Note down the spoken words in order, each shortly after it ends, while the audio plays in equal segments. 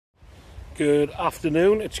Good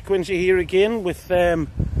afternoon, it's Quincy here again with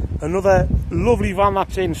another lovely van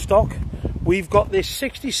that's in stock. We've got this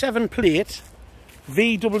 67 plate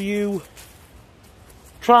VW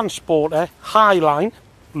Transporter Highline,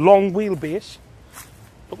 long wheelbase,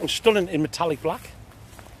 looking stunning in metallic black.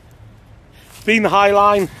 Being the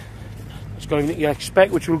Highline, it's got everything you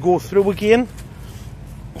expect, which we'll go through again.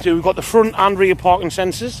 So we've got the front and rear parking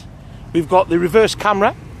sensors. We've got the reverse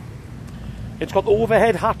camera. It's got the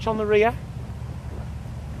overhead hatch on the rear.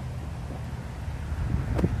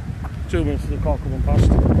 2 minutes to the car coming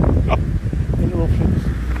past. Oh, interruptions.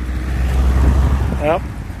 Yep.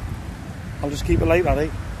 I'll just keep it like that,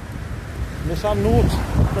 eh? Nissan Note,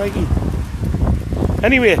 crikey.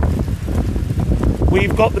 Anyway,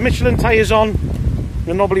 we've got the Michelin tyres on,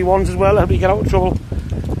 the knobbly ones as well, help you get out of trouble.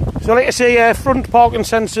 So like I say, front parking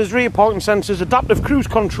sensors, rear parking sensors, adaptive cruise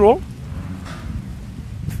control.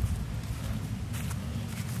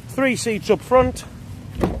 3 seats up front.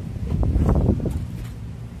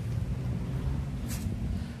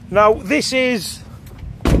 Now this is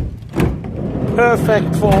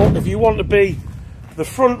perfect for if you want to be the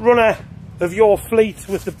front runner of your fleet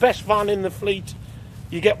with the best van in the fleet.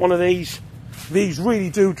 You get one of these. These really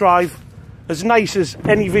do drive as nice as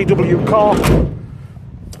any VW car.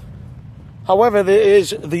 However, there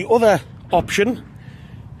is the other option.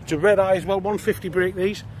 It's a red eye as well, 150 brake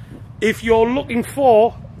these. If you're looking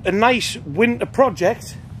for a nice winter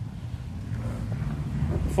project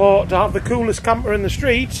to have the coolest camper in the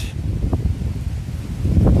street,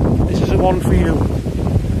 this is the one for you.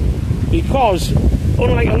 Because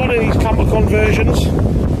unlike a lot of these camper conversions,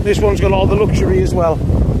 this one's got all the luxury as well.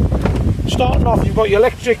 Starting off, you've got your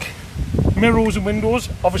electric mirrors and windows,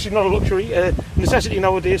 obviously not a luxury, necessity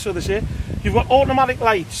nowadays, so they say. You've got automatic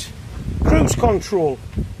lights, cruise control,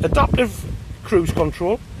 adaptive cruise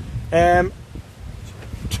control, 2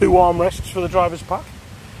 armrests for the driver's pack.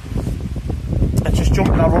 Let's just jump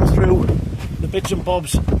and run through the bits and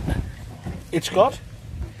bobs it's got.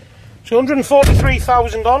 So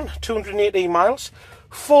 143,000 on, 218 miles.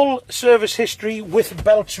 Full service history with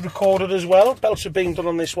belts recorded as well. Belts are being done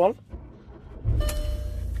on this one.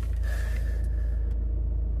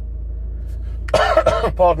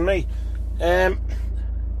 Pardon me. The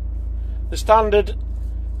standard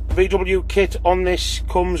VW kit on this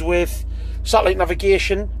comes with satellite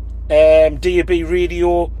navigation, DAB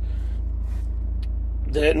radio,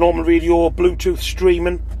 the normal radio, Bluetooth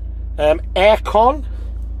streaming, aircon,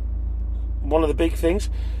 one of the big things.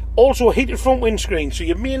 Also a heated front windscreen, so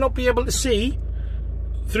you may not be able to see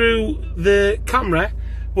through the camera,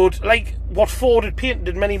 but like what Ford had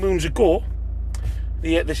painted many moons ago,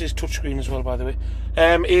 this is touchscreen as well, by the way,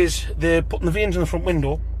 is putting the vanes in the front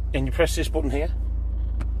window, and you press this button here,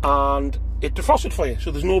 and it defrosts it for you,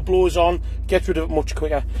 so there's no blowers on, gets rid of it much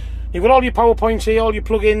quicker. You've got all your power points here, all your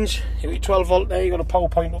plug-ins, you've got your 12 volt there, you've got a power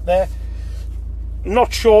point up there.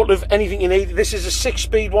 Not short of anything you need. This is a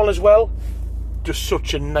 6-speed one as well. Just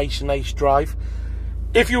such a nice drive.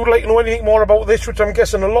 If you would like to know anything more about this, which I'm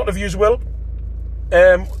guessing a lot of yous will,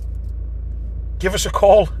 give us a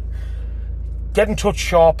call. Get in touch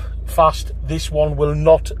sharp, fast. This one will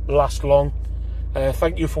not last long.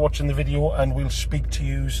 Thank you for watching the video, and we'll speak to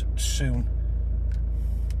you soon.